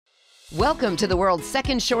Welcome to the world's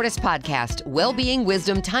second shortest podcast, Wellbeing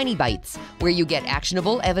Wisdom Tiny Bites, where you get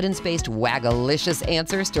actionable, evidence-based, wagalicious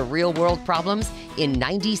answers to real-world problems in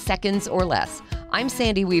 90 seconds or less. I'm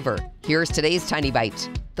Sandy Weaver. Here's today's Tiny Bite.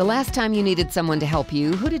 The last time you needed someone to help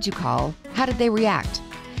you, who did you call? How did they react?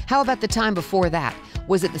 How about the time before that?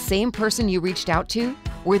 Was it the same person you reached out to?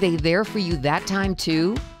 Were they there for you that time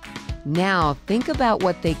too? Now, think about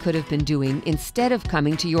what they could have been doing instead of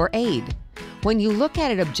coming to your aid. When you look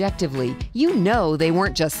at it objectively, you know they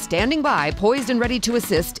weren't just standing by, poised and ready to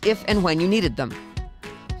assist if and when you needed them.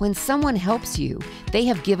 When someone helps you, they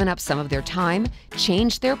have given up some of their time,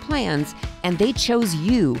 changed their plans, and they chose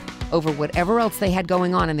you over whatever else they had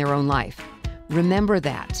going on in their own life. Remember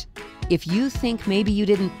that. If you think maybe you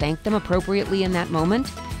didn't thank them appropriately in that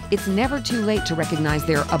moment, it's never too late to recognize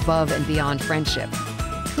their above and beyond friendship.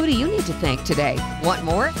 Who do you need to thank today? Want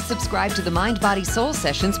more? Subscribe to the Mind, Body, Soul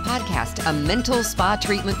Sessions podcast, a mental spa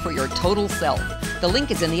treatment for your total self. The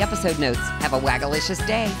link is in the episode notes. Have a wagalicious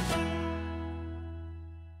day.